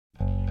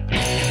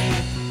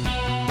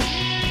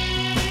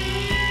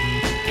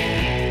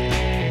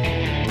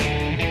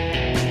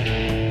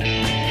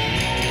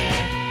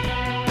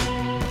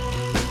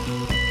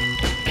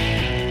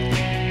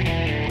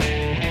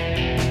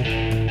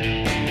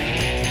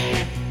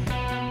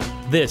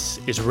This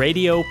is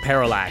Radio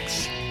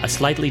Parallax, a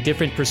slightly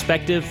different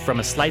perspective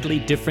from a slightly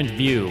different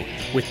view,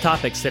 with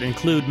topics that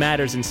include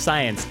matters in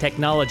science,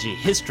 technology,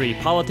 history,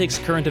 politics,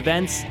 current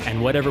events,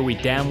 and whatever we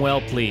damn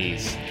well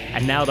please.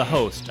 And now the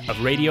host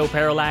of Radio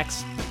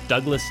Parallax,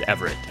 Douglas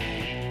Everett.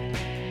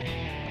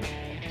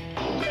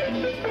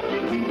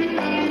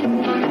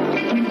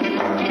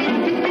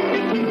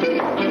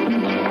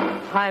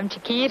 I'm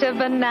Chiquita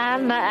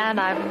Banana, and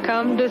I've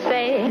come to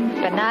say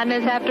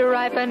bananas have to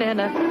ripen in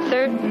a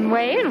certain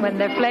way, and when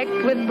they're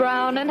flecked with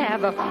brown and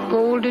have a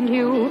golden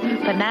hue,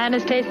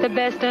 bananas taste the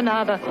best and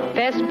are the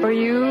best for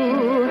you.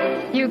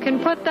 You can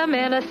put them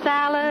in a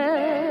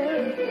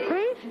salad.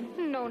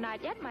 No,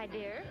 not yet, my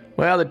dear.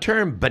 Well, the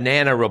term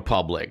Banana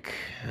Republic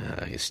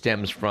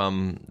stems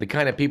from the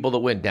kind of people that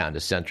went down to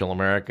Central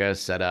America,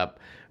 set up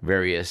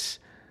various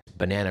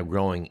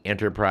banana-growing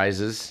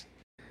enterprises.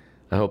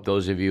 I hope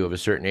those of you of a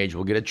certain age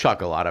will get a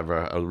chuckle out of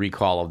a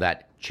recall of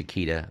that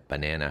Chiquita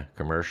Banana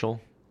commercial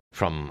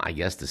from, I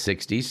guess, the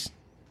 60s.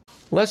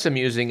 Less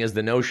amusing is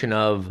the notion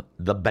of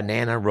the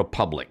Banana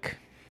Republic,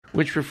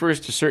 which refers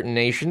to certain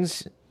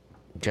nations,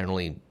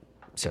 generally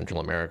Central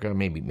America,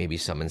 maybe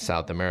some in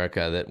South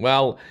America, that,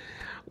 well,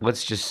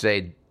 let's just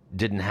say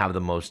didn't have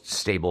the most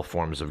stable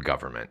forms of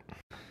government.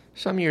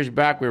 Some years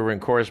back, we were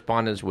in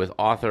correspondence with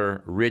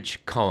author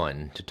Rich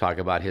Cohen to talk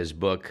about his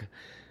book,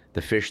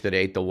 The Fish That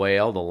Ate the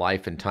Whale, The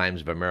Life and Times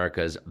of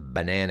America's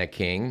Banana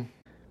King.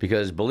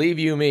 Because believe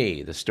you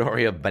me, the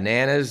story of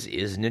bananas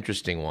is an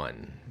interesting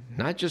one.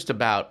 Not just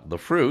about the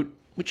fruit,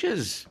 which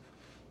is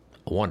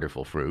a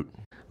wonderful fruit,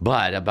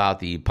 but about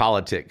the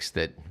politics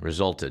that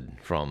resulted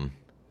from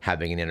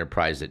having an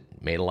enterprise that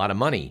made a lot of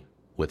money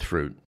with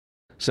fruit.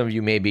 Some of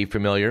you may be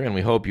familiar, and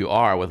we hope you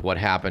are, with what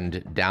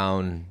happened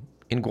down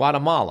in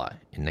Guatemala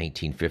in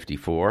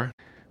 1954,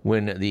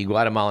 when the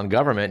Guatemalan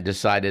government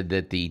decided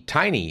that the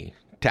tiny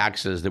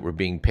taxes that were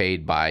being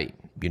paid by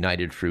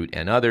United Fruit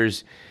and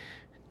others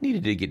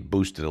needed to get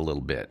boosted a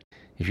little bit.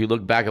 If you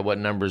look back at what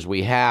numbers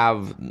we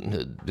have,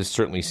 this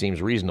certainly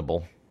seems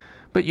reasonable.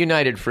 But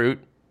United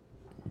Fruit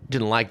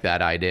didn't like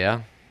that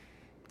idea.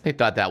 They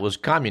thought that was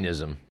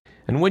communism.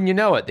 And wouldn't you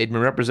know it, they'd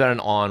been represented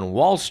on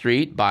Wall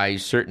Street by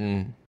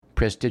certain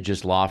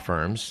prestigious law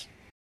firms.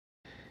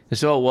 And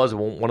so it was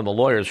one of the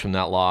lawyers from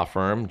that law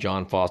firm,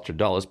 John Foster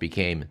Dulles,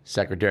 became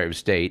Secretary of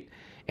State,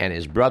 and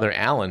his brother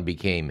Alan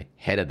became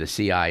head of the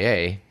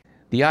CIA,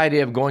 the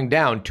idea of going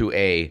down to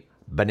a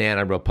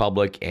banana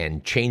republic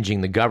and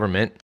changing the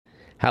government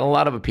had a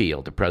lot of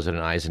appeal to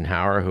President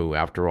Eisenhower, who,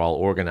 after all,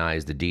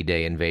 organized the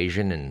D-Day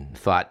invasion and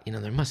thought,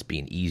 there must be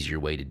an easier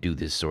way to do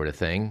this sort of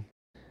thing.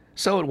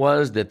 So it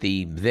was that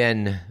the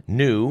then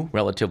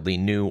relatively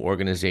new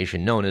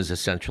organization known as the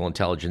Central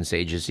Intelligence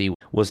Agency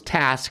was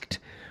tasked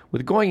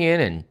with going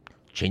in and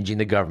changing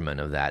the government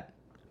of that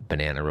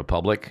banana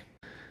republic.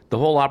 The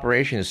whole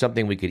operation is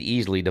something we could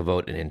easily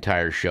devote an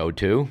entire show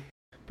to.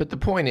 But the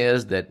point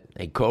is that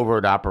a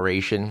covert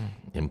operation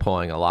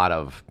employing a lot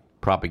of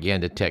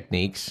propaganda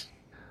techniques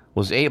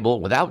was able,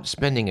 without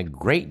spending a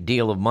great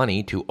deal of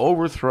money, to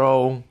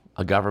overthrow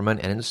a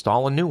government and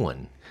install a new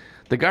one.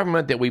 The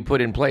government that we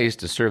put in place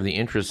to serve the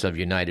interests of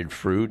United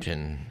Fruit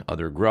and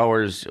other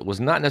growers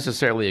was not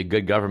necessarily a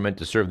good government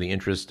to serve the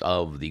interests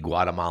of the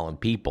Guatemalan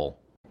people.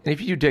 And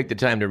if you do take the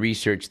time to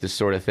research this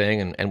sort of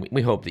thing, and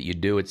we hope that you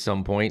do at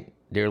some point,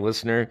 dear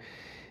listener,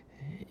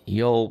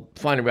 you'll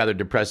find a rather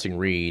depressing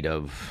read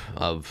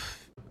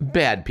of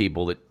bad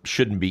people that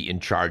shouldn't be in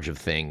charge of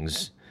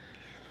things,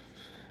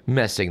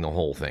 messing the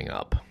whole thing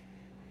up.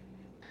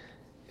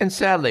 And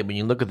sadly, when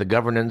you look at the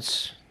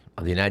governance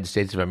of the United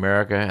States of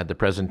America at the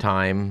present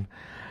time,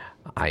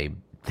 I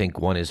think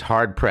one is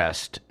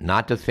hard-pressed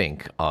not to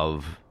think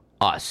of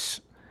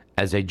us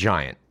as a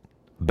giant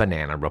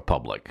banana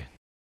republic.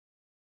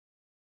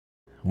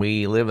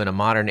 We live in a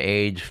modern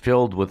age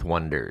filled with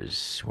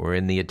wonders. We're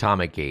in the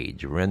atomic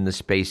age. We're in the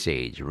space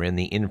age. We're in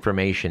the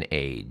information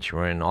age.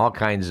 We're in all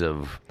kinds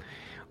of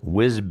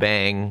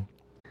whiz-bang,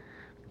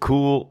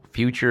 cool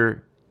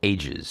future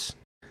ages.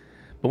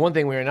 But one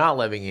thing we are not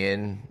living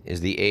in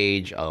is the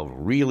age of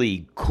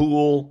really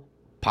cool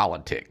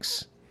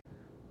politics.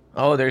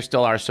 Oh, there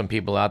still are some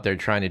people out there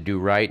trying to do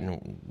right,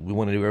 and we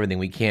want to do everything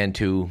we can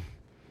to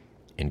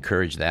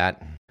encourage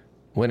that.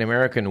 When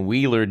American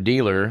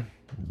wheeler-dealer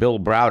Bill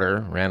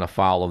Browder ran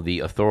afoul of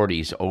the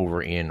authorities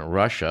over in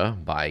Russia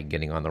by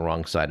getting on the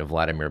wrong side of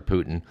Vladimir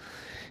Putin,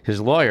 his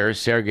lawyer,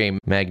 Sergei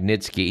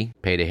Magnitsky,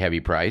 paid a heavy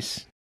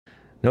price.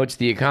 Notes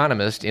The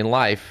Economist, in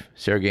life,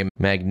 Sergei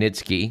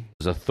Magnitsky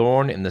was a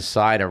thorn in the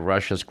side of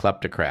Russia's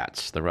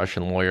kleptocrats. The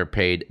Russian lawyer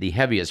paid the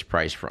heaviest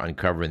price for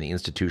uncovering the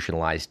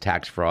institutionalized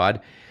tax fraud.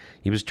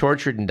 He was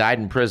tortured and died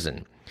in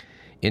prison.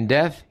 In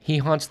death, he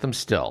haunts them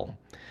still.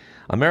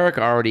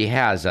 America already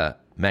has a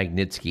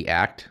Magnitsky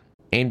Act,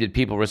 aimed at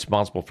people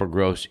responsible for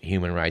gross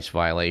human rights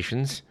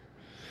violations.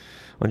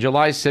 On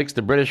July 6th,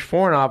 the British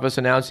Foreign Office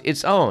announced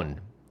its own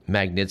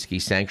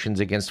Magnitsky sanctions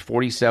against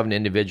 47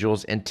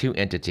 individuals and 2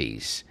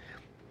 entities.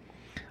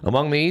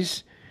 Among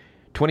these,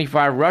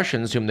 25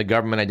 Russians whom the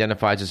government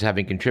identifies as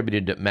having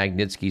contributed to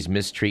Magnitsky's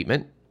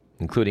mistreatment,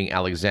 including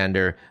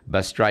Alexander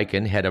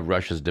Bastrykin, head of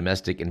Russia's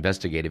domestic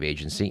investigative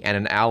agency and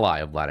an ally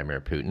of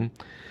Vladimir Putin.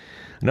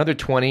 Another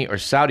 20 are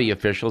Saudi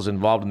officials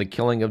involved in the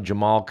killing of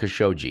Jamal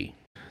Khashoggi.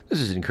 This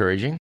is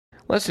encouraging.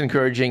 Less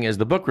encouraging is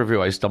the book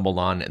review I stumbled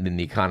on in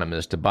The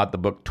Economist about the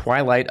book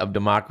Twilight of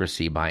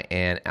Democracy by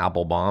Anne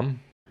Applebaum.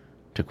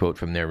 To quote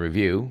from their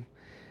review,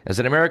 as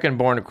an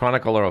American-born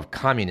chronicler of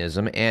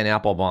communism, Anne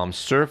Applebaum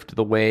surfed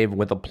the wave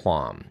with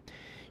aplomb.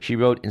 She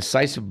wrote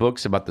incisive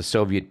books about the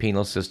Soviet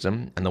penal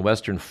system and the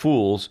Western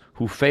fools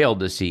who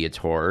failed to see its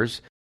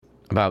horrors,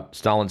 about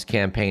Stalin's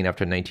campaign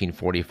after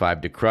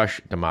 1945 to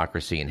crush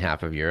democracy in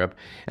half of Europe,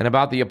 and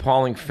about the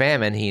appalling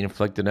famine he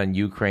inflicted on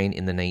Ukraine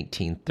in the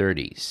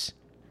 1930s.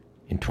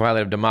 In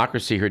Twilight of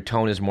Democracy, her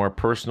tone is more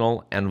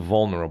personal and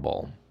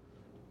vulnerable.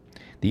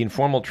 The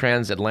informal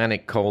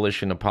transatlantic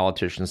coalition of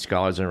politicians,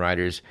 scholars, and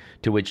writers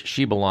to which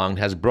she belonged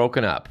has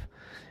broken up,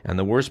 and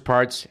the worst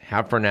parts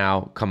have for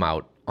now come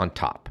out on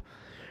top.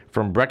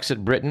 From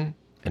Brexit Britain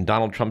and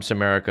Donald Trump's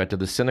America to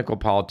the cynical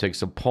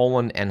politics of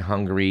Poland and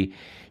Hungary,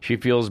 she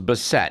feels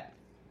beset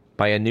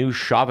by a new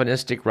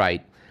chauvinistic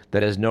right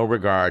that has no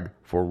regard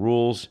for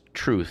rules,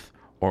 truth,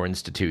 or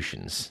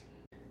institutions.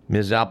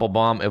 Ms.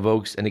 Applebaum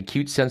evokes an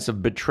acute sense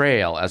of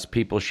betrayal as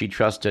people she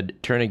trusted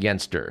turn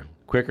against her,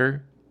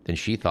 quicker than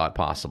she thought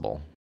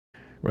possible.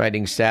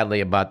 Writing sadly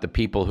about the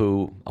people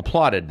who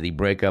applauded the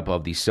breakup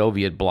of the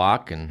Soviet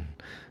bloc in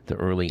the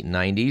early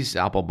 90s,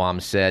 Applebaum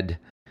said,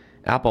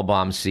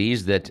 Applebaum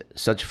sees that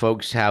such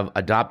folks have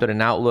adopted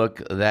an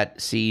outlook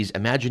that sees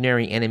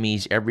imaginary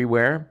enemies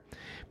everywhere,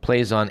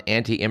 plays on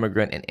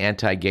anti-immigrant and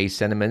anti-gay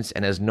sentiments,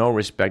 and has no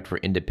respect for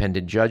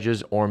independent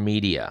judges or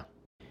media.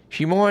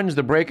 She mourns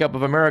the breakup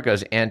of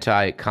America's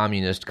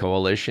anti-communist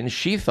coalition.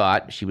 She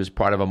thought she was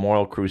part of a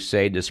moral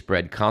crusade to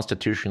spread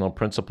constitutional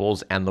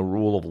principles and the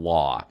rule of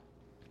law.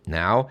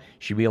 Now,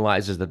 she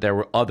realizes that there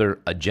were other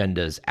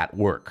agendas at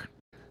work.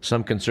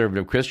 Some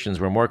conservative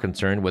Christians were more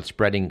concerned with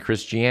spreading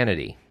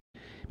Christianity.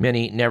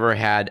 Many never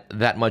had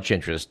that much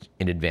interest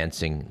in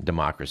advancing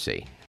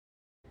democracy.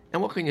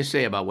 And what can you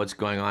say about what's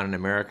going on in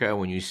America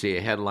when you see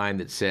a headline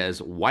that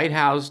says, White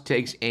House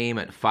takes aim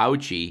at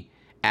Fauci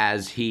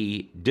as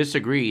he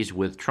disagrees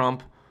with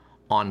Trump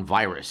on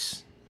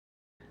virus?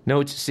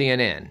 Notes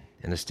CNN.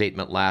 In a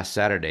statement last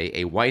Saturday,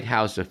 a White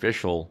House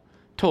official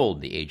told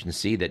the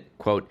agency that,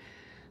 quote,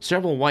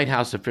 several White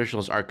House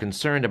officials are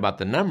concerned about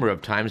the number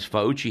of times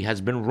Fauci has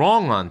been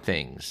wrong on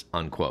things,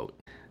 unquote.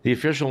 The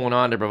official went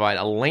on to provide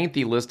a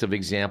lengthy list of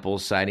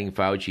examples citing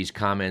Fauci's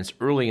comments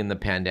early in the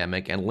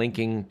pandemic and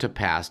linking to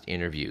past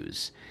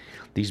interviews.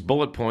 These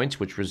bullet points,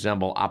 which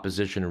resemble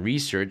opposition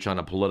research on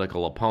a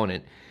political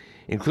opponent,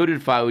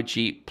 included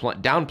Fauci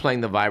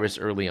downplaying the virus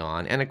early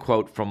on and a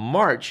quote from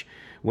March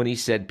when he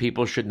said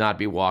people should not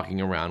be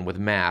walking around with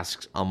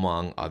masks,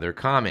 among other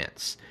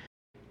comments.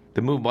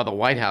 The move by the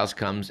White House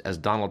comes as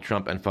Donald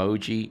Trump and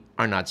Fauci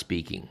are not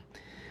speaking.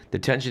 The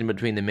tension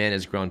between the men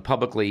has grown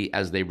publicly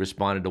as they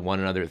responded to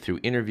one another through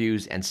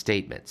interviews and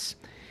statements.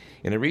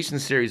 In a recent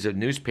series of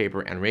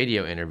newspaper and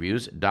radio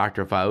interviews,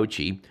 Dr.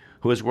 Fauci,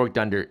 who has worked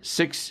under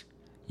 6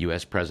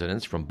 U.S.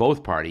 presidents from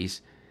both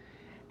parties,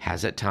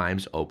 has at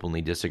times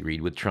openly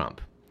disagreed with Trump,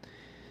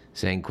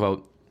 saying,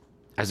 quote,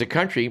 as a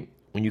country,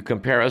 when you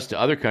compare us to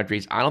other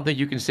countries, I don't think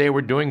you can say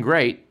we're doing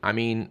great. I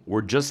mean,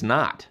 we're just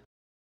not.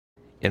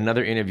 In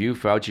another interview,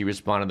 Fauci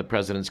responded to the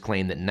president's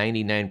claim that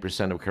 99%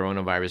 of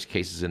coronavirus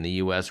cases in the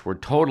U.S. were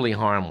totally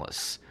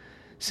harmless,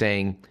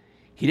 saying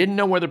he didn't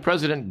know where the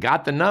president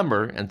got the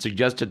number and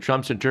suggested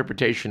Trump's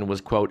interpretation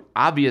was, quote,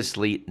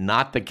 obviously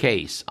not the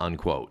case,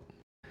 unquote.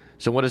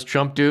 So what does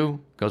Trump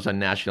do? Goes on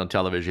national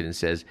television and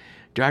says,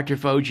 Dr.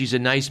 Fauci's a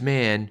nice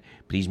man,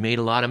 but he's made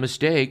a lot of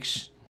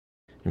mistakes.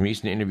 In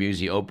recent interviews,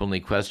 he openly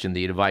questioned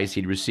the advice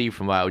he'd received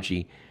from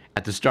Fauci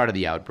at the start of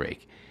the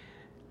outbreak.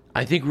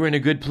 I think we're in a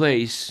good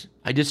place.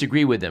 I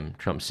disagree with him,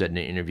 Trump said in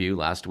an interview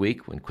last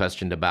week when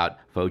questioned about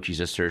Fauci's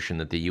assertion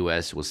that the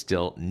U.S. was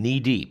still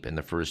knee-deep in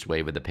the first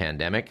wave of the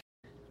pandemic.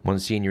 One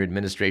senior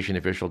administration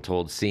official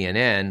told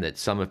CNN that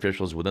some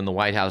officials within the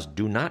White House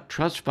do not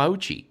trust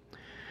Fauci.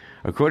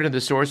 According to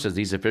the sources,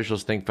 these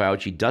officials think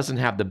Fauci doesn't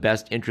have the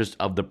best interest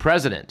of the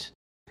president,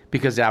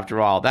 because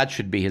after all, that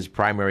should be his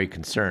primary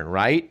concern,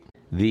 right?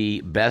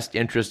 The best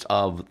interest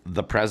of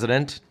the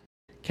president?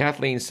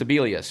 Kathleen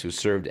Sebelius, who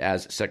served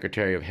as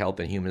Secretary of Health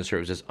and Human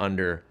Services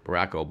under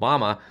Barack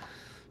Obama,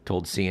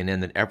 told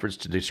CNN that efforts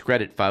to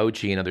discredit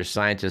Fauci and other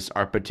scientists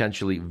are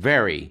potentially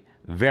very,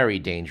 very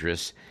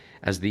dangerous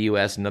as the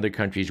U.S. and other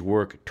countries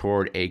work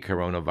toward a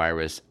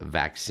coronavirus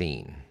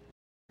vaccine.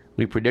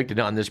 We predicted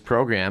on this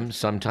program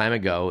some time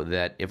ago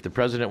that if the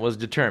president was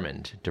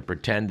determined to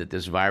pretend that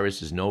this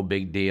virus is no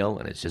big deal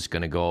and it's just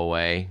going to go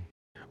away,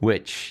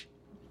 which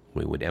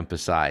we would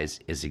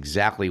emphasize is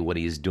exactly what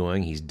he's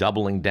doing, he's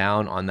doubling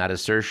down on that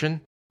assertion,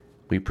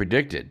 we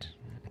predicted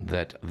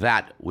that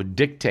that would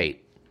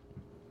dictate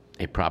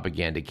a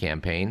propaganda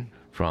campaign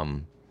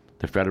from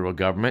the federal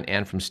government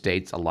and from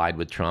states allied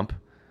with Trump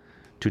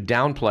to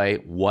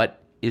downplay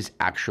what is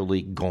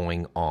actually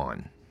going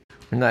on.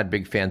 We're not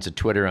big fans of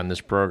Twitter on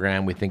this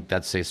program. We think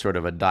that's a sort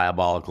of a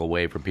diabolical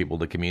way for people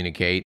to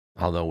communicate,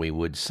 although we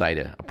would cite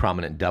a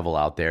prominent devil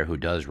out there who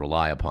does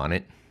rely upon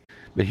it.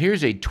 But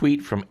here's a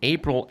tweet from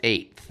April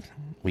 8th.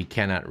 We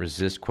cannot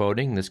resist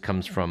quoting. This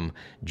comes from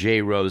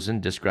Jay Rosen,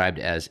 described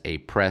as a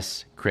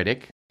press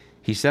critic.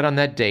 He said on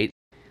that date,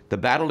 "The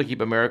battle to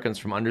keep Americans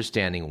from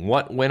understanding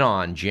what went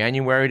on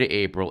January to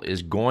April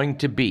is going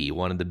to be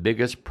one of the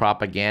biggest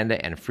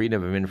propaganda and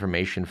freedom of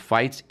information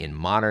fights in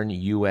modern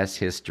U.S.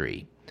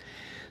 history.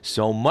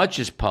 So much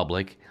is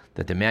public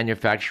that the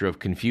manufacture of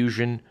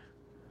confusion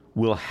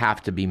will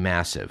have to be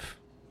massive."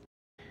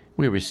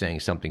 We were saying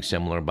something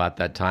similar about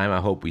that time.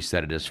 I hope we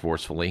said it as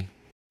forcefully.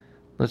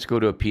 Let's go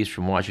to a piece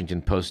from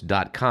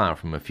WashingtonPost.com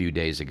from a few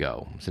days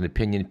ago. It's an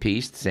opinion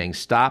piece saying,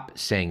 "Stop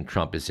saying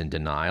Trump is in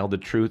denial. The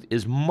truth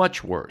is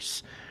much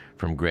worse,"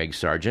 from Greg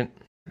Sargent.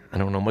 I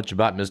don't know much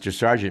about Mr.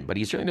 Sargent, but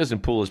he certainly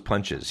doesn't pull his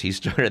punches. He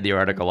started the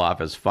article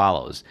off as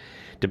follows.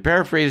 To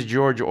paraphrase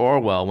George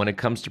Orwell, when it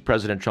comes to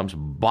President Trump's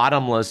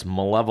bottomless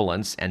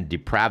malevolence and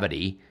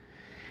depravity,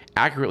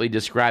 accurately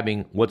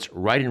describing what's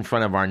right in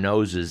front of our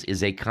noses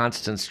is a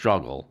constant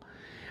struggle.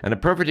 And a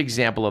perfect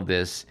example of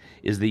this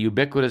is the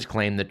ubiquitous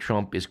claim that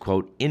Trump is,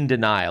 quote, in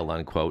denial,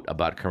 unquote,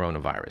 about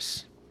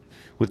coronavirus.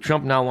 With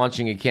Trump now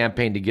launching a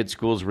campaign to get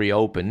schools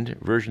reopened,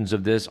 versions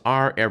of this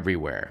are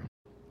everywhere.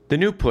 The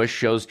new push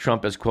shows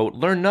Trump as, quote,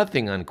 learn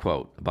nothing,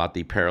 unquote, about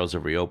the perils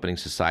of reopening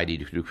society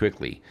too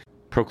quickly.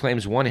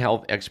 Proclaims one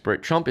health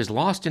expert, Trump is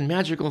lost in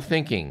magical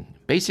thinking,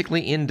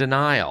 basically in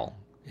denial,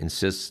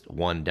 insists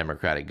one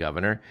Democratic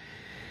governor.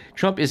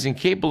 Trump is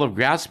incapable of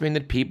grasping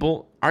that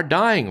people are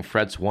dying,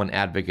 frets one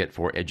advocate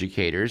for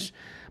educators.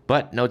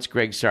 But, notes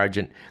Greg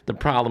Sargent, the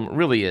problem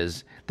really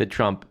is that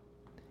Trump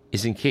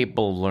is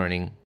incapable of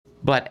learning.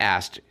 But,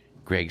 asked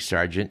Greg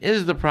Sargent,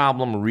 is the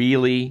problem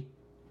really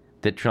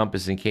that Trump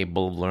is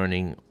incapable of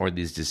learning, or that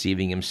he's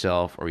deceiving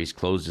himself, or he's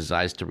closed his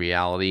eyes to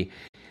reality?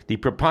 The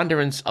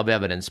preponderance of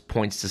evidence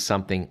points to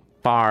something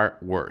far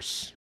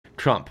worse.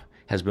 Trump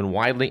has been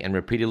widely and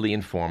repeatedly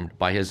informed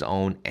by his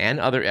own and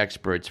other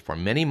experts for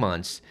many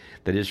months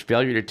that his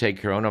failure to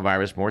take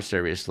coronavirus more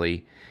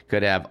seriously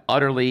could have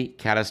utterly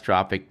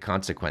catastrophic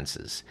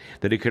consequences,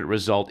 that it could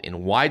result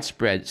in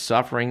widespread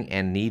suffering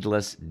and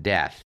needless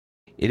death.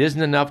 It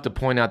isn't enough to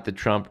point out that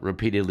Trump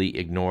repeatedly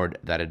ignored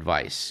that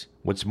advice.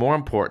 What's more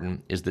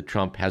important is that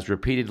Trump has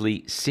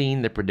repeatedly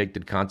seen the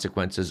predicted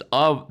consequences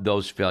of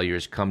those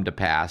failures come to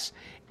pass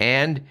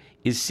and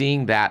is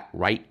seeing that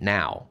right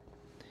now.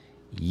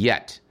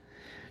 Yet,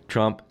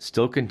 Trump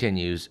still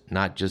continues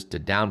not just to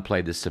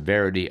downplay the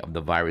severity of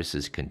the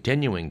virus's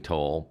continuing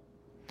toll,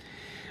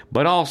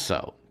 but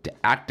also to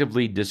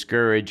actively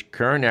discourage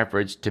current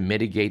efforts to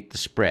mitigate the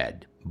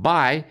spread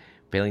by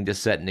failing to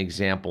set an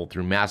example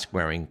through mask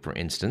wearing, for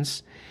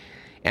instance,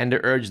 and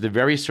to urge the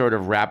very sort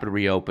of rapid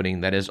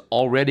reopening that has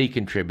already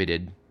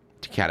contributed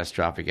to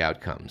catastrophic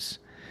outcomes.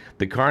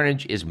 The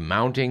carnage is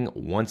mounting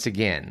once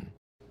again.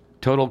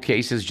 Total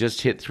cases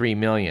just hit 3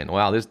 million.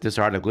 Well, this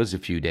article is a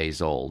few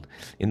days old.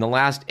 In the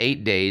last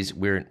 8 days,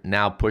 we're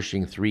now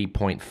pushing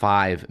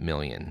 3.5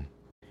 million.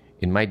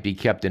 It might be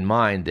kept in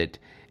mind that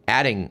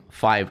adding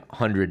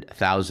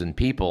 500,000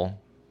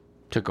 people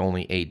took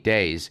only 8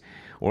 days,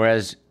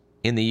 whereas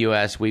in the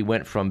U.S., we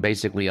went from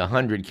basically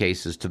 100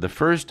 cases to the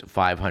first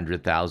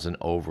 500,000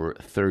 over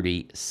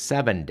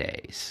 37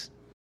 days.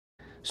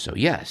 So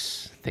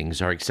yes, things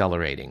are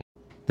accelerating.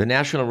 The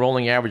national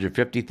rolling average of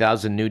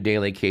 50,000 new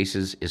daily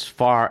cases is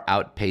far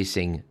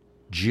outpacing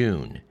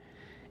June.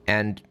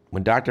 And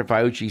when Dr.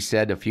 Fauci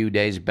said a few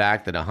days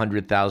back that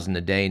 100,000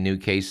 a day new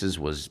cases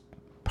was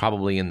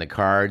probably in the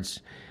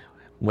cards,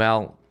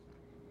 well,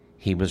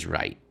 he was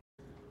right.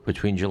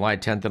 Between July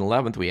 10th and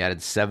 11th, we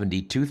added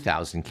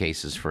 72,000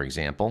 cases, for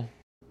example.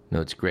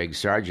 Notes Greg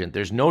Sargent,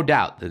 there's no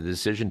doubt that the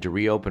decision to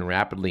reopen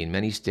rapidly in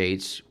many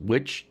states,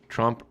 which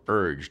Trump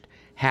urged,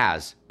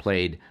 has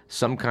played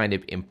some kind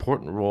of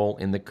important role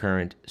in the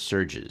current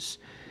surges.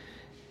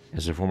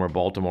 As a former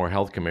Baltimore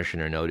health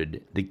commissioner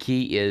noted, the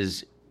key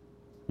is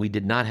we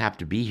did not have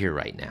to be here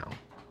right now.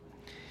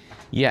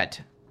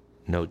 Yet,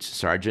 notes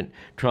Sargent,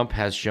 Trump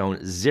has shown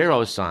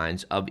zero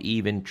signs of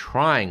even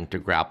trying to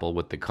grapple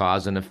with the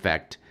cause and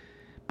effect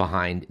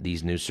behind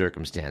these new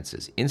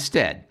circumstances.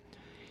 Instead,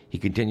 he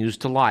continues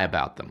to lie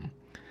about them,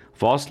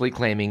 falsely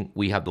claiming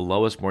we have the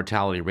lowest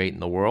mortality rate in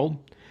the world,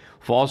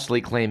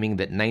 falsely claiming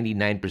that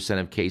 99%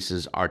 of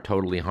cases are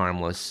totally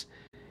harmless,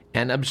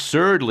 and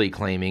absurdly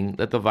claiming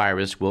that the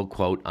virus will,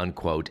 quote,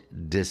 unquote,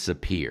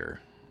 disappear.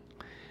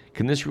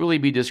 Can this really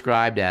be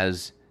described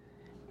as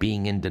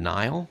being in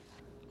denial?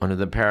 Under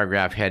the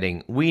paragraph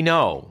heading, we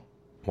know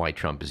why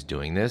Trump is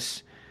doing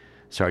this,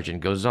 Sargent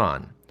goes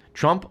on.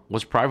 Trump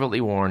was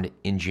privately warned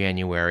in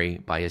January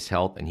by his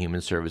Health and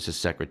Human Services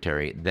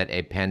Secretary that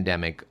a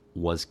pandemic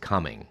was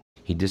coming.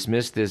 He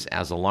dismissed this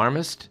as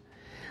alarmist,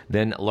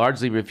 then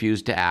largely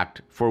refused to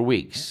act for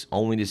weeks,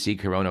 only to see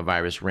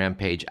coronavirus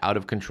rampage out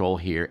of control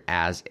here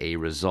as a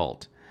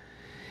result.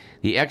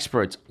 The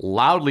experts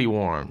loudly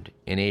warned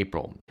in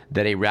April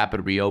that a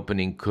rapid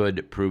reopening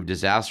could prove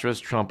disastrous.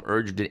 Trump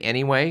urged it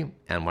anyway,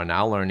 and we're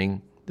now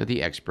learning that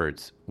the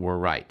experts were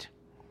right.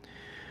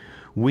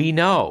 We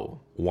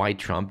know why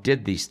Trump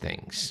did these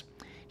things.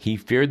 He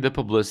feared the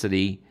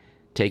publicity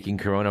taking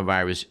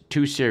coronavirus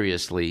too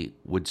seriously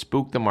would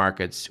spook the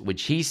markets,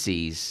 which he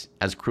sees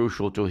as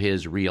crucial to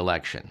his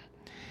re-election.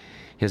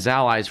 His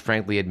allies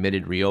frankly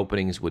admitted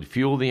reopenings would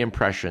fuel the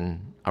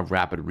impression of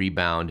rapid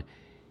rebound,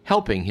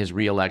 helping his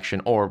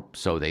re-election, or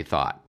so they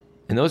thought.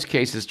 In those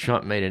cases,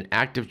 Trump made an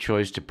active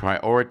choice to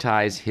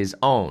prioritize his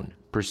own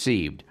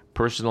perceived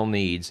personal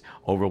needs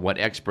over what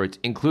experts,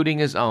 including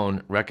his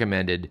own,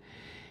 recommended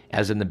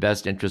as in the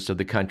best interest of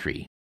the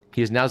country. He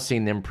has now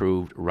seen them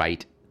proved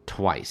right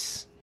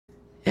twice.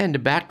 And to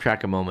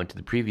backtrack a moment to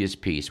the previous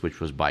piece, which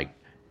was by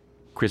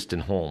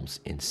Kristen Holmes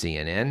in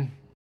CNN,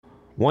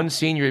 one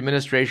senior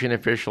administration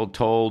official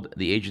told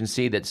the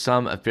agency that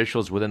some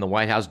officials within the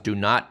White House do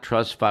not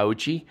trust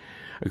Fauci.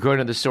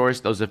 According to the source,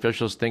 those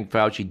officials think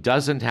Fauci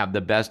doesn't have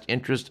the best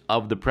interest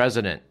of the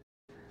president.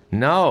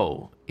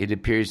 No, it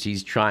appears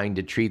he's trying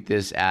to treat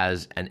this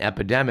as an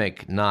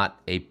epidemic,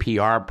 not a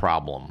PR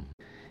problem.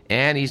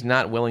 And he's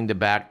not willing to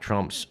back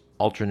Trump's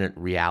alternate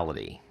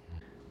reality.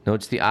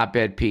 Notes the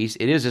op-ed piece,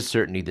 it is a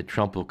certainty that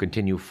Trump will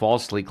continue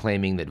falsely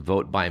claiming that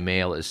vote by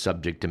mail is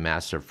subject to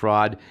massive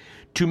fraud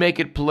to make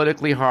it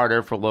politically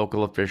harder for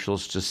local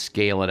officials to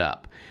scale it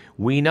up.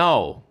 We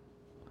know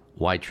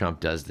why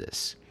Trump does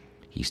this.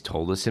 He's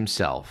told us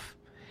himself.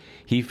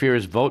 He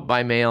fears vote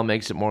by mail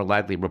makes it more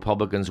likely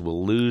Republicans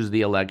will lose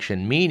the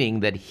election, meaning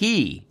that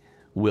he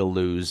will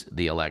lose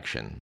the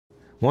election.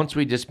 Once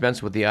we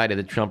dispense with the idea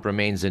that Trump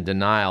remains in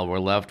denial, we're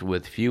left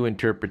with few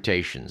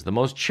interpretations. The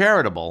most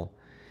charitable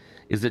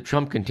is that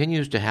Trump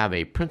continues to have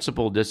a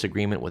principled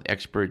disagreement with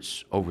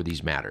experts over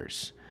these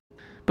matters.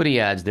 But he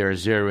adds there are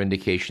zero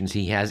indications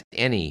he has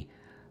any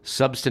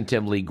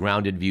substantively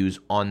grounded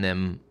views on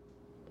them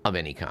of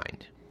any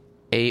kind.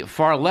 A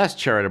far less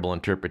charitable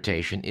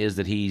interpretation is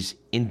that he's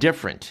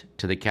indifferent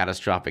to the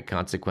catastrophic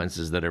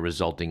consequences that are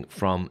resulting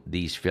from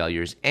these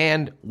failures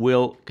and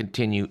will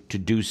continue to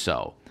do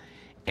so,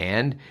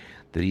 and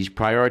that he's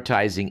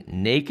prioritizing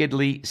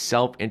nakedly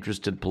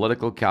self-interested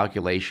political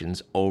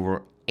calculations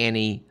over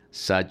any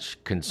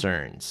such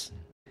concerns.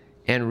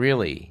 And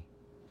really,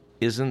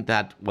 isn't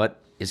that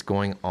what is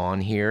going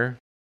on here?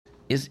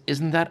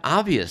 Isn't that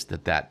obvious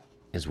that that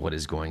is what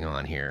is going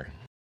on here?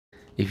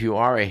 If you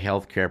are a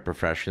healthcare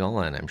professional,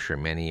 and I'm sure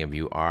many of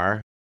you are,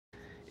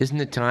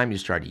 isn't it time you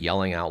start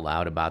yelling out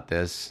loud about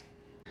this?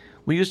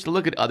 We used to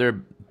look at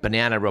other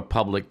banana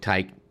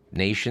republic-type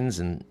nations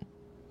and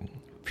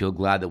feel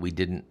glad that we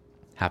didn't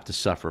have to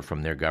suffer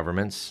from their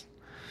governments.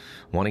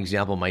 One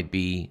example might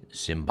be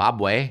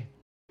Zimbabwe.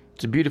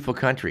 It's a beautiful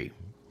country,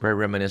 very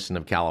reminiscent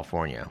of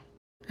California.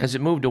 As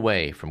it moved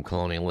away from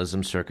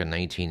colonialism circa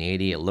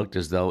 1980, it looked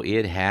as though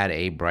it had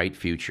a bright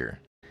future.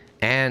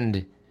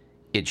 And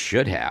it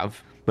should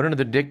have. But under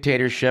the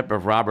dictatorship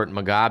of Robert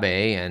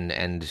Mugabe,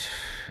 and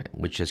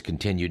which has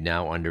continued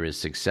now under his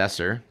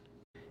successor,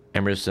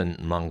 Emerson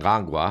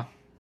Mnangagwa,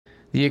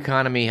 the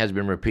economy has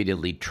been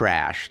repeatedly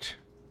trashed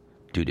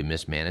due to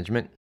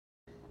mismanagement.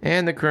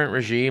 And the current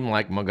regime,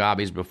 like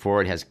Mugabe's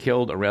before it, has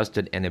killed,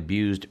 arrested, and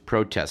abused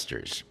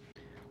protesters.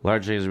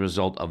 Largely as a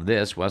result of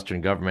this,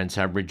 Western governments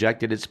have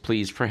rejected its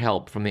pleas for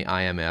help from the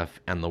IMF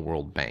and the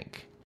World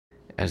Bank.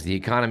 As the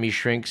economy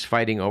shrinks,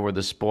 fighting over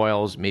the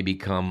spoils may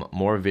become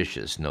more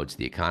vicious, notes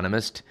The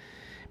Economist.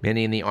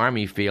 Many in the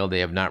army feel they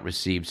have not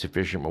received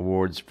sufficient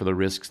rewards for the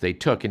risks they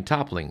took in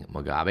toppling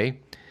Mugabe.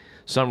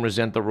 Some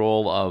resent the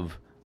role of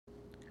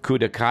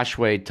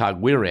Kudakashwe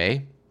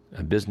Tagwire,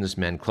 a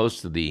businessman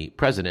close to the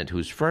president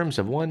whose firms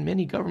have won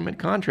many government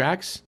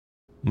contracts.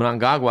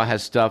 Mnangagwa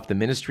has stuffed the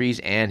ministries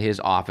and his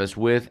office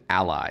with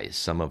allies,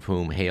 some of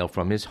whom hail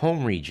from his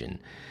home region.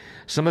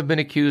 Some have been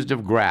accused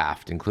of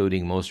graft,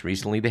 including most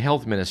recently the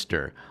health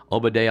minister,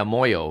 Obadiah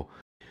Moyo,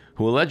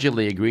 who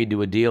allegedly agreed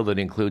to a deal that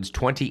includes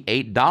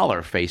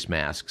 $28 face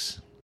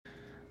masks.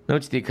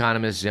 Notes The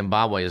Economist,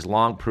 Zimbabwe has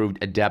long proved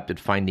adept at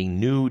finding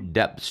new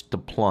depths to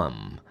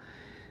plumb.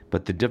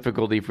 But the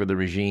difficulty for the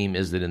regime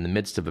is that in the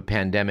midst of a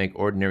pandemic,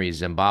 ordinary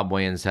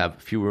Zimbabweans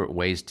have fewer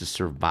ways to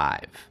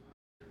survive.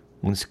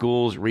 When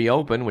schools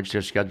reopen, which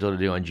they're scheduled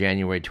to do on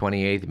January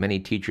 28th, many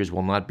teachers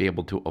will not be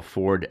able to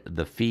afford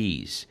the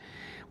fees.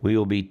 We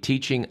will be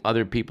teaching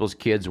other people's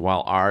kids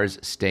while ours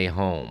stay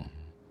home,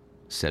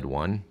 said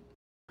one.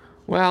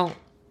 Well,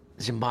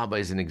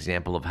 Zimbabwe is an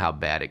example of how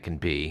bad it can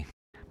be.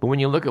 But when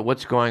you look at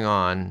what's going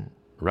on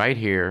right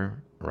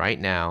here, right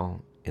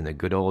now, in the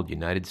good old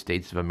United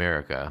States of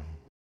America,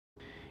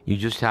 you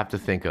just have to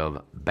think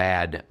of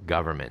bad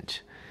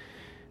government.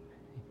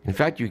 In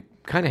fact, you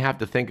kind of have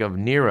to think of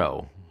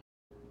Nero,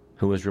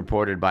 who was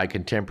reported by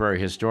contemporary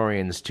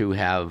historians to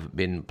have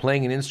been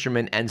playing an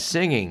instrument and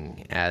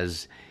singing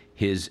as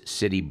his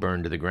city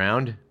burned to the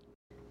ground.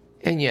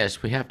 And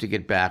yes, we have to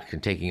get back to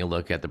taking a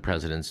look at the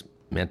president's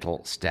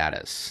mental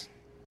status.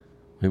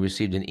 We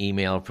received an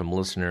email from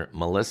listener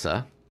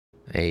Melissa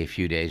a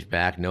few days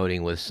back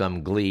noting with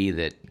some glee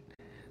that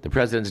The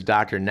president's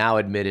doctor now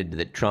admitted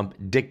that Trump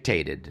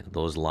dictated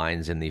those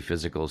lines in the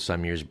physical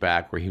some years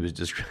back, where he was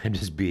described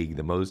as being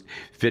the most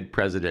fit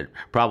president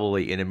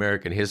probably in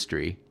American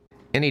history.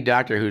 Any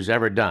doctor who's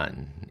ever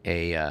done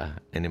an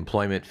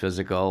employment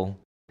physical,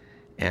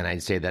 and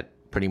I'd say that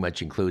pretty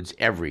much includes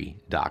every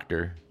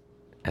doctor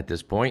at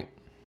this point,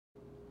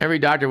 every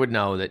doctor would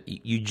know that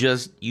you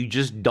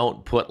just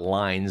don't put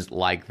lines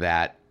like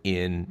that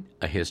in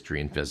a history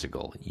and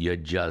physical. You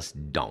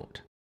just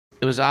don't.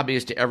 It was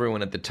obvious to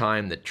everyone at the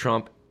time that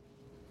Trump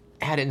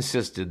had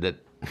insisted that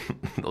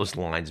those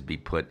lines be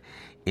put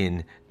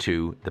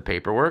into the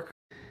paperwork.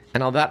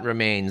 And all that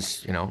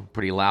remains,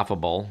 pretty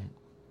laughable.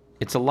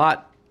 It's a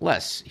lot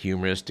less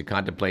humorous to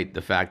contemplate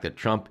the fact that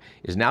Trump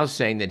is now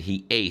saying that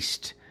he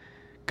aced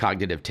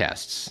cognitive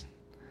tests,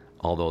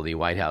 although the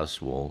White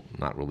House will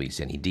not release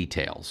any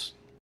details.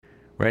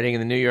 Writing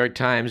in the New York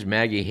Times,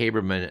 Maggie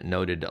Haberman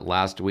noted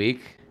last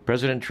week,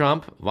 President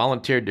Trump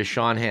volunteered to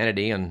Sean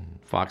Hannity on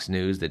Fox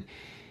News that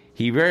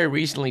he very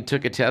recently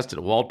took a test at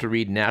Walter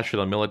Reed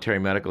National Military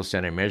Medical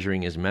Center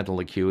measuring his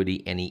mental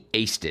acuity, and he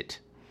aced it.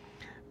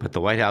 But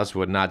the White House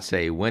would not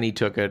say when he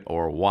took it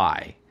or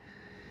why.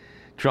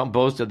 Trump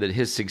boasted that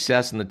his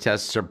success in the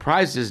test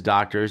surprised his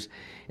doctors,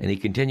 and he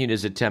continued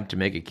his attempt to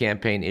make a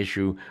campaign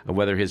issue of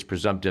whether his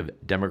presumptive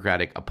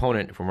Democratic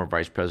opponent, former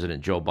Vice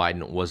President Joe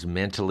Biden, was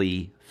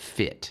mentally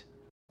fit.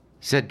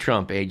 Said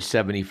Trump, age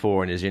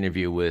 74, in his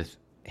interview with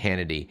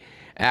Hannity,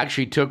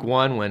 actually took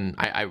one when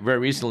I very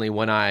recently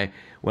when I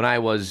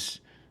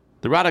was,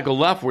 the radical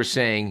left were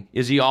saying,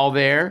 is he all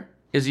there?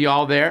 Is he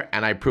all there?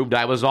 And I proved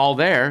I was all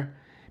there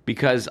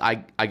because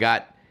I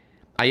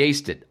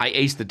aced it. I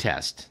aced the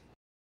test.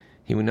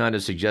 He went on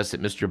to suggest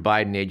that Mr.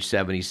 Biden, age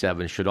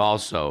 77, should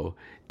also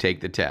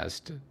take the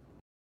test.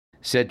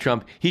 Said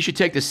Trump, he should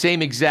take the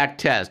same exact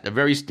test, a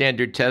very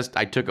standard test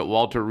I took at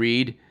Walter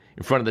Reed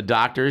in front of the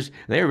doctors.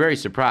 And they were very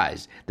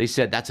surprised. They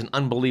said, that's an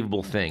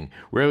unbelievable thing.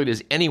 Rarely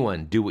does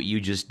anyone do what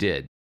you just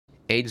did.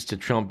 Aides to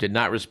Trump did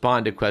not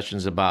respond to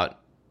questions about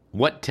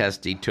what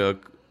test he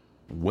took,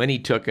 when he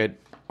took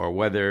it, or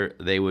whether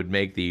they would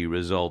make the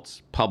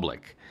results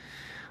public.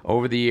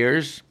 Over the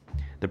years,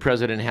 the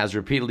president has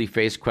repeatedly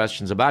faced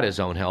questions about his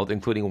own health,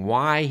 including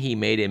why he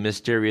made a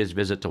mysterious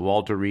visit to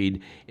Walter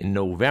Reed in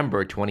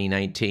November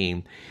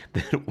 2019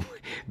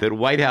 that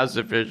White House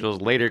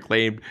officials later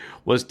claimed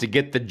was to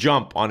get the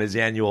jump on his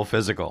annual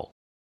physical.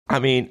 I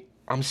mean,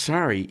 I'm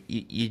sorry,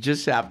 you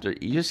just have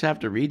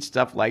to read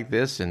stuff like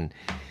this and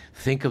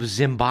think of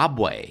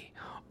Zimbabwe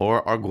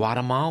or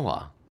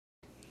Guatemala.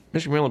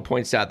 Mr. McMillan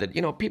points out that,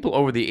 people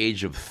over the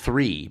age of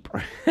 3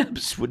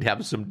 perhaps would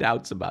have some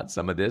doubts about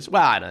some of this.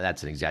 Well, I know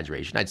that's an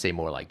exaggeration. I'd say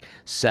more like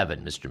 7,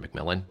 Mr.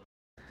 McMillan.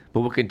 But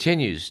what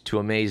continues to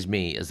amaze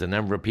me is the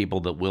number of people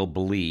that will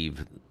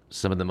believe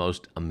some of the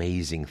most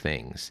amazing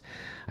things.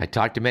 I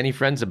talked to many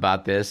friends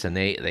about this, and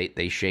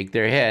they shake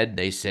their head.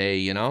 They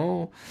say,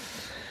 I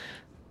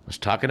was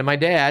talking to my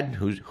dad,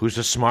 who's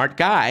a smart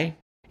guy,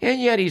 and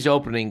yet he's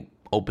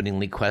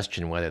openingly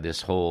question whether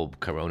this whole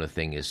corona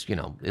thing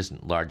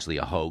isn't largely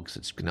a hoax.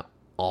 It's going to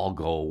all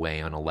go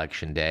away on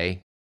Election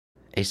Day.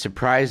 A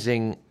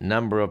surprising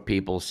number of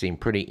people seem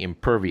pretty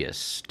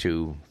impervious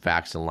to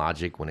facts and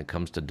logic when it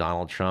comes to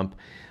Donald Trump.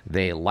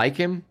 They like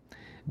him.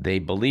 They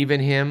believe in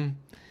him.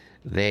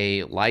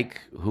 They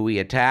like who he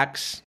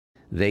attacks.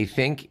 They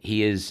think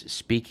he is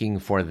speaking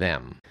for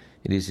them.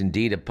 It is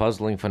indeed a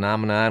puzzling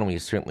phenomenon. We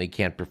certainly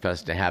can't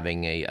profess to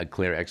having a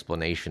clear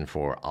explanation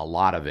for a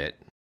lot of it.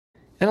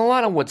 And a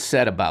lot of what's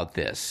said about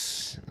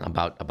this,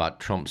 about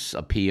Trump's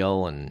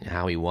appeal and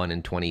how he won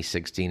in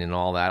 2016 and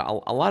all that,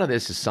 a lot of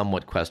this is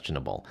somewhat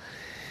questionable.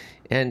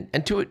 And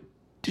to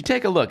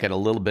take a look at a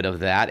little bit of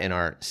that in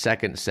our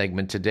second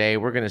segment today,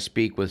 we're going to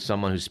speak with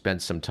someone who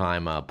spent some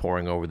time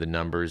poring over the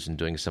numbers and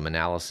doing some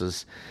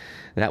analysis.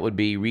 That would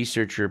be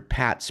researcher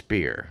Pat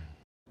Spear.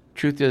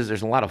 Truth is,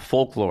 there's a lot of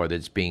folklore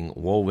that's being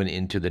woven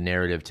into the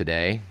narrative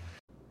today.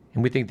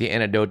 And we think the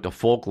antidote to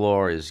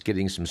folklore is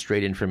getting some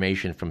straight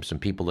information from some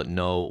people that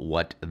know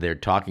what they're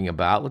talking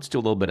about. Let's do a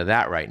little bit of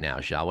that right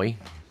now, shall we?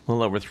 A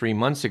little over 3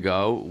 months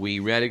ago, we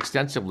read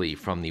extensively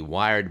from the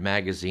Wired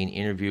magazine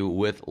interview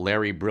with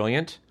Larry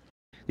Brilliant,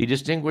 the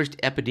distinguished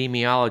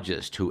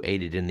epidemiologist who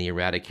aided in the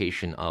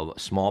eradication of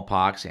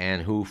smallpox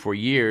and who for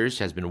years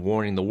has been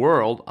warning the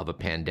world of a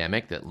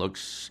pandemic that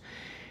looks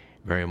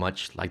very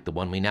much like the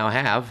one we now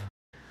have.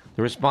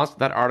 The response to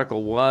that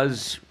article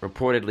was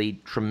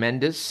reportedly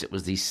tremendous. It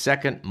was the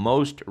second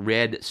most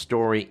read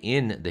story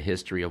in the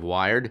history of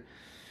Wired,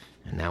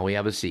 and now we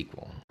have a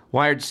sequel.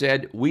 Wired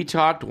said, "We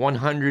talked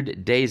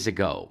 100 days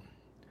ago.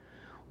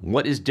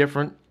 What is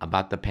different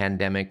about the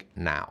pandemic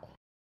now?"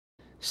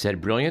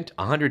 Said Brilliant,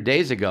 100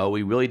 days ago,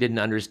 we really didn't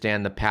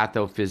understand the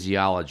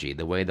pathophysiology,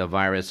 the way the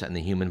virus and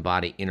the human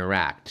body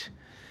interact,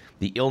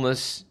 the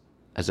illness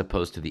as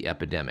opposed to the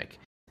epidemic.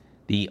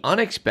 The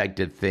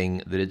unexpected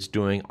thing that it's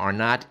doing are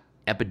not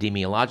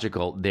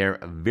epidemiological, they're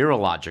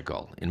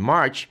virological. In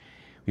March,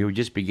 we were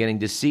just beginning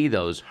to see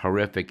those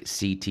horrific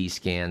CT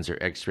scans or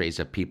x-rays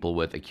of people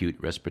with acute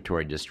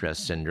respiratory distress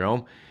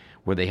syndrome.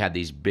 where they had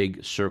these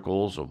big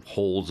circles of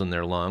holes in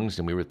their lungs,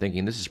 and we were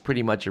thinking this is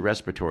pretty much a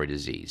respiratory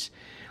disease.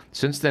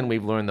 Since then,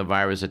 we've learned the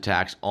virus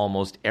attacks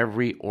almost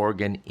every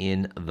organ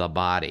in the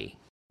body.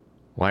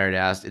 Wired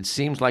asked, it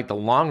seems like the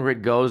longer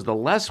it goes, the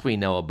less we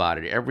know about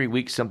it. Every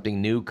week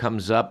something new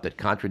comes up that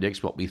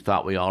contradicts what we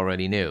thought we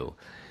already knew.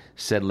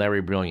 Said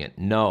Larry Brilliant,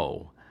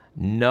 no.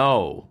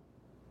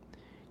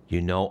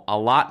 You know a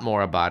lot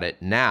more about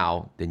it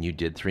now than you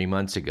did 3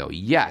 months ago.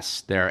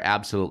 Yes, there are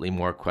absolutely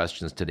more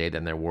questions today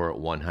than there were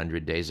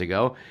 100 days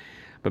ago.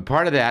 But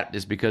part of that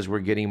is because we're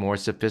getting more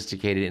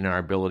sophisticated in our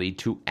ability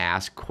to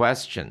ask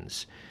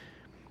questions.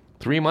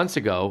 3 months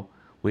ago,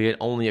 we had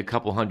only a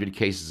couple hundred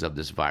cases of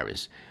this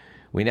virus.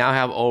 We now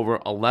have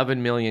over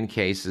 11 million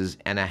cases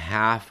and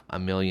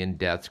 500,000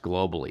 deaths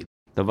globally.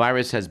 The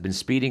virus has been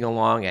speeding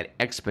along at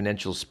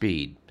exponential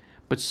speed,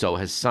 but so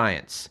has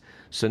science.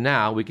 So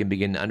now we can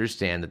begin to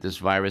understand that this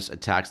virus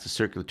attacks the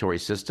circulatory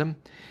system,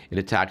 it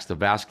attacks the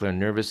vascular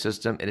nervous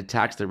system, it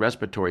attacks the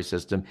respiratory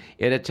system,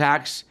 it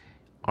attacks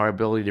our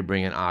ability to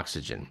bring in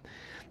oxygen.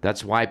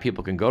 That's why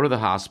people can go to the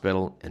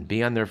hospital and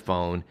be on their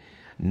phone,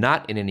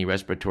 not in any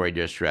respiratory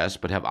distress,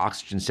 but have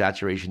oxygen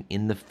saturation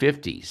in the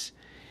 50s.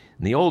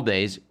 In the old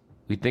days,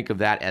 we think of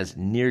that as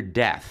near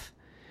death.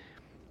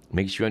 It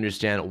makes you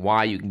understand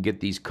why you can get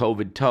these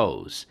COVID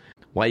toes,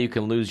 why you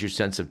can lose your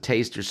sense of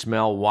taste or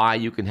smell, why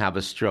you can have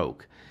a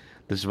stroke.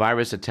 This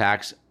virus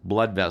attacks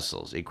blood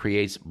vessels. It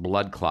creates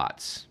blood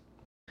clots.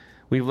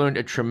 We've learned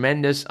a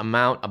tremendous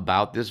amount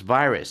about this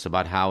virus,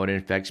 about how it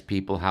infects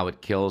people, how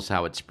it kills,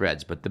 how it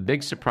spreads. But the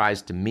big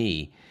surprise to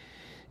me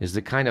is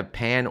the kind of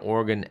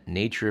pan-organ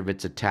nature of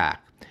its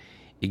attack.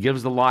 It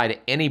gives the lie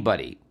to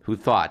anybody who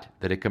thought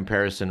that a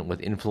comparison with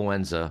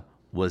influenza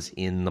was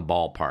in the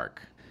ballpark.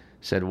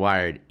 Said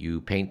Wired, you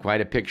paint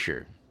quite a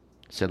picture.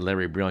 Said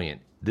Larry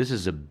Brilliant, this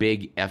is a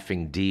big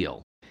effing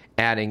deal.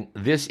 Adding,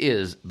 this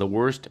is the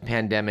worst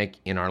pandemic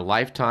in our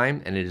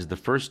lifetime, and it is the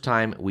first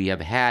time we have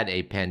had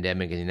a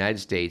pandemic in the United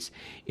States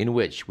in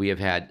which we have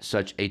had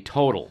such a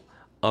total,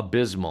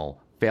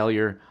 abysmal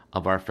failure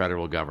of our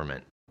federal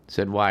government.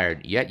 Said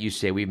Wired, yet you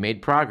say we've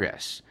made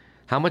progress.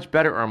 How much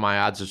better are my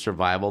odds of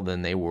survival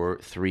than they were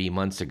 3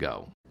 months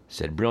ago?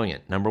 Said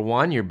Brilliant, number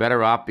one, you're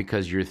better off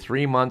because you're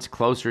 3 months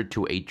closer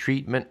to a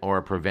treatment or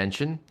a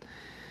prevention.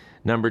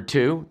 Number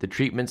two, the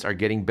treatments are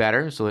getting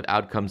better so that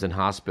outcomes in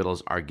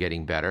hospitals are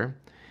getting better.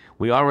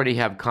 We already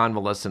have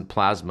convalescent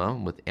plasma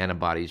with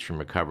antibodies from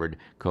recovered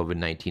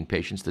COVID-19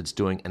 patients that's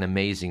doing an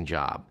amazing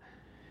job.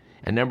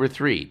 And number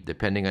three,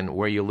 depending on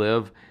where you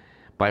live,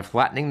 by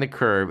flattening the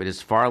curve, it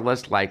is far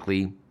less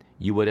likely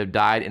you would have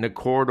died in a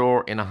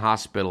corridor in a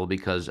hospital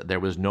because there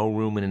was no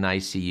room in an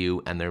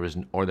ICU and there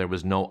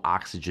was no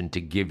oxygen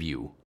to give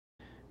you.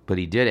 But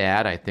he did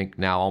add, I think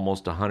now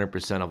almost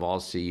 100% of all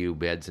CU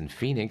beds in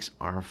Phoenix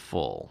are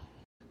full.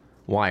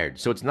 Wired.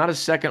 So it's not a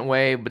second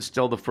wave, but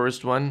still the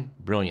first one?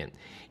 Brilliant.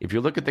 If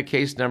you look at the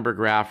case number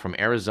graph from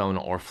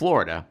Arizona or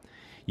Florida,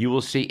 you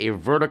will see a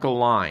vertical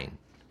line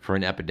for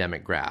an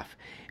epidemic graph.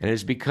 And it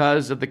is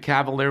because of the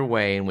cavalier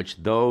way in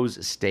which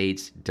those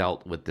states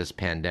dealt with this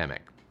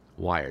pandemic.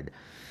 Wired.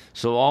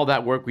 So all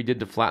that work we did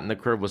to flatten the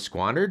curve was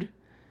squandered?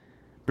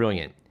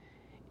 Brilliant.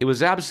 It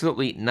was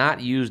absolutely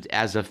not used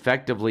as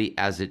effectively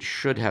as it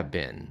should have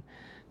been.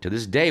 To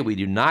this day, we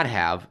do not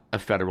have a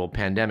federal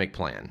pandemic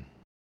plan.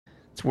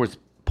 It's worth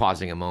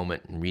pausing a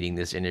moment and reading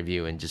this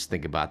interview and just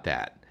think about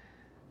that.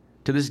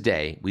 To this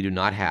day, we do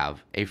not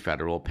have a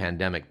federal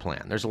pandemic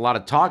plan. There's a lot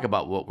of talk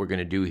about what we're going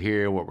to do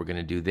here, what we're going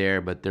to do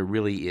there, but there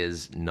really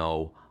is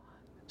no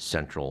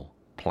central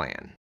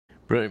plan.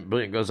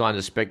 Brilliant goes on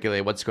to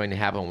speculate what's going to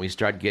happen when we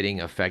start getting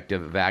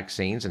effective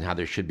vaccines and how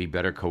there should be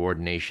better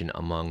coordination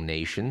among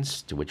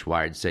nations, to which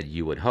Wired said,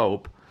 you would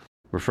hope.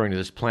 Referring to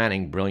this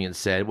planning, Brilliant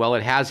said, well,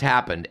 it has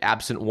happened,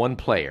 absent one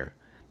player,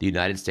 the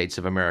United States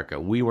of America.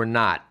 We were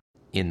not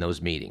in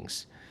those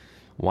meetings.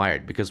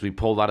 Wired, because we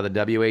pulled out of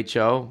the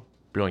WHO?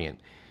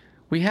 Brilliant.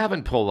 We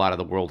haven't pulled out of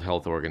the World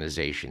Health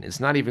Organization. It's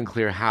not even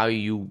clear how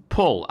you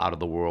pull out of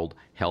the World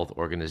Health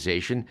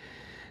Organization.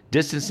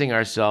 Distancing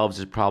ourselves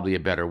is probably a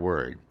better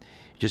word.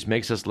 Just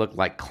makes us look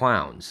like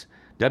clowns.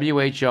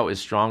 WHO is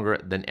stronger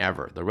than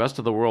ever. The rest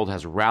of the world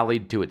has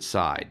rallied to its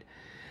side.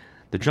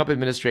 The Trump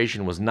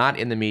administration was not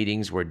in the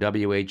meetings where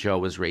WHO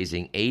was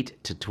raising $8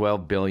 to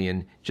 $12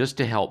 billion just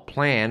to help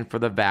plan for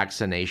the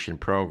vaccination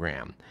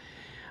program.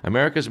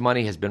 America's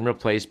money has been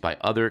replaced by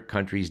other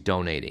countries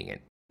donating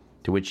it.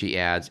 To which he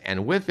adds,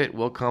 and with it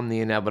will come the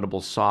inevitable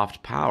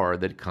soft power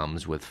that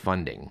comes with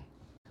funding.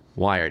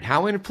 Wired.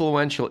 How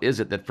influential is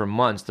it that for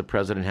months the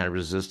president had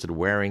resisted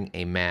wearing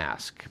a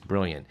mask?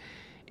 Brilliant.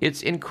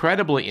 It's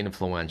incredibly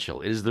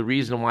influential. It is the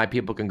reason why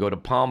people can go to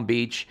Palm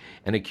Beach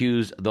and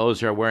accuse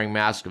those who are wearing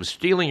masks of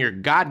stealing your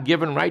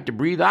God-given right to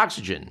breathe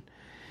oxygen.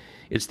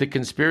 It's the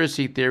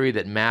conspiracy theory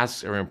that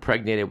masks are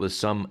impregnated with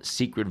some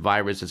secret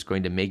virus that's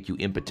going to make you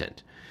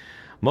impotent.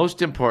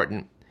 Most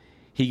important,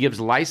 he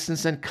gives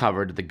license and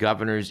cover to the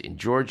governors in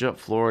Georgia,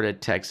 Florida,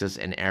 Texas,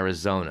 and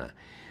Arizona.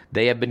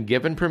 They have been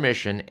given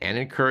permission and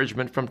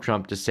encouragement from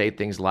Trump to say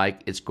things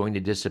like it's going to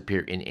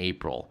disappear in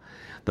April.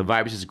 The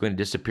virus is going to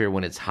disappear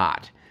when it's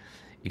hot.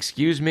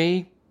 Excuse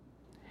me?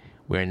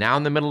 We're now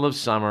in the middle of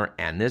summer,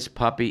 and this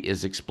puppy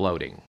is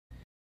exploding.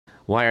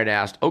 Wired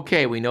asked,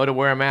 okay, we know to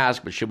wear a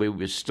mask, but should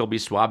we still be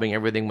swabbing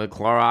everything with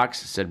Clorox?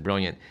 Said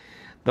Brilliant.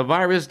 The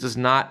virus does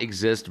not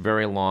exist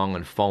very long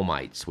on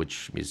fomites,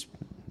 which is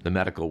the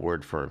medical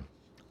word for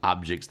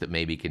objects that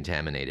may be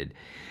contaminated.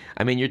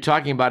 I mean, you're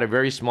talking about a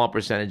very small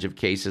percentage of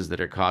cases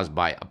that are caused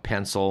by a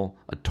pencil,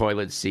 a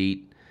toilet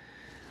seat.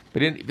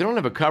 But if you don't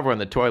have a cover on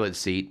the toilet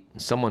seat,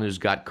 someone who's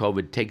got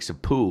COVID takes a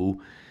poo,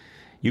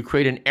 you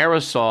create an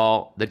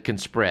aerosol that can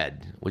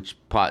spread, which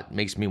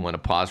makes me want to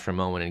pause for a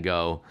moment and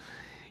go,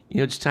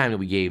 it's time that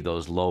we gave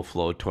those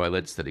low-flow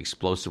toilets that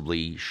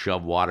explosively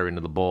shove water into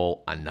the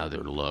bowl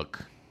another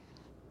look.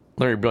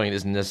 Larry Brilliant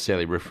isn't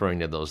necessarily referring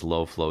to those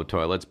low-flow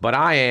toilets, but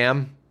I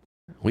am.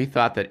 We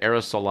thought that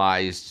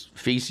aerosolized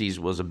feces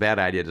was a bad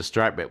idea to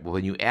start with.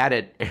 When you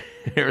added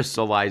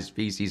aerosolized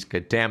feces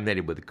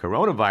contaminated with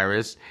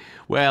coronavirus,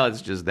 well,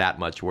 it's just that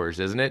much worse,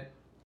 isn't it?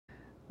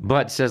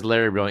 But, says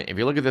Larry Brilliant, if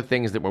you look at the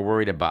things that we're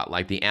worried about,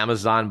 like the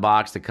Amazon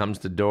box that comes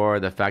to the door,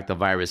 the fact the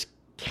virus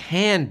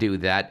can do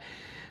that,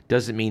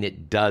 doesn't mean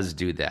it does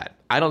do that.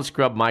 I don't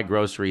scrub my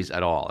groceries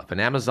at all. If an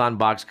Amazon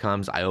box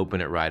comes, I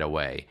open it right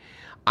away.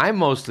 I'm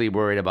mostly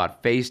worried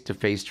about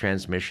face-to-face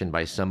transmission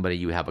by somebody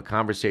you have a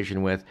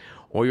conversation with,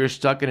 or you're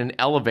stuck in an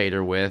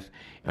elevator with,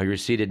 or you're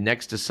seated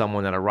next to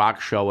someone at a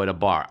rock show at a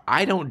bar.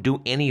 I don't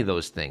do any of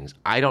those things.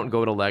 I don't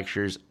go to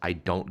lectures. I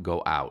don't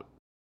go out.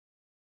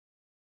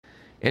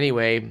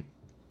 Anyway,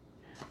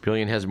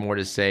 Brilliant has more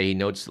to say. He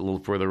notes a little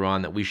further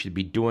on that we should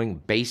be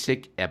doing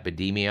basic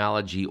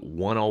epidemiology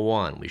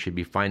 101. We should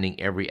be finding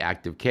every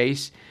active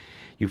case.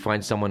 You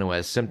find someone who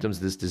has symptoms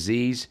of this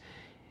disease,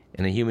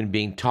 and a human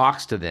being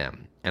talks to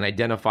them and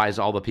identifies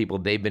all the people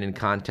they've been in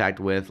contact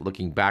with,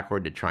 looking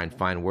backward to try and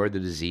find where the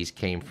disease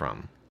came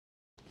from.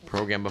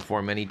 Programmed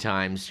before many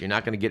times, you're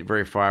not going to get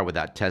very far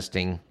without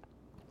testing,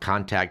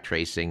 contact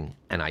tracing,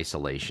 and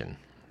isolation.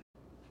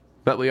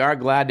 But we are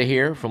glad to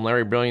hear from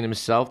Larry Brilliant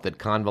himself that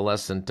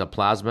convalescent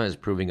plasma is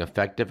proving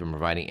effective in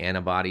providing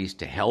antibodies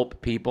to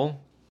help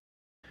people.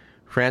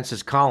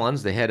 Francis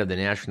Collins, the head of the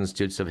National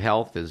Institutes of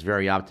Health, is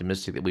very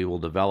optimistic that we will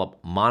develop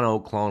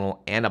monoclonal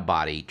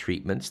antibody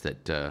treatments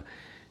that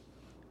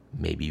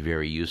may be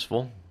very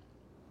useful.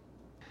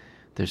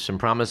 There's some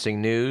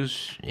promising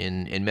news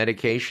in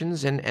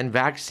medications and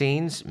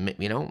vaccines,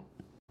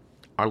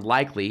 are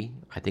likely,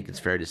 I think it's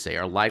fair to say,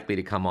 are likely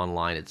to come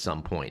online at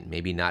some point.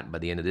 Maybe not by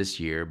the end of this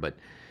year, but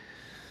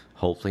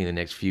hopefully in the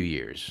next few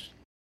years.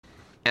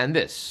 And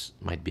this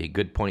might be a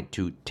good point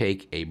to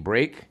take a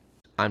break.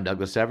 I'm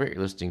Douglas Everett.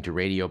 You're listening to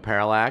Radio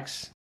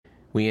Parallax.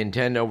 We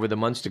intend over the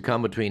months to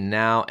come between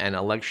now and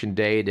Election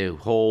Day to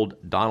hold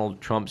Donald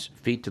Trump's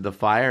feet to the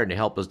fire, and to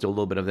help us do a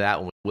little bit of that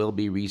will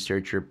be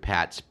researcher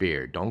Pat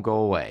Spear. Don't go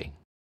away.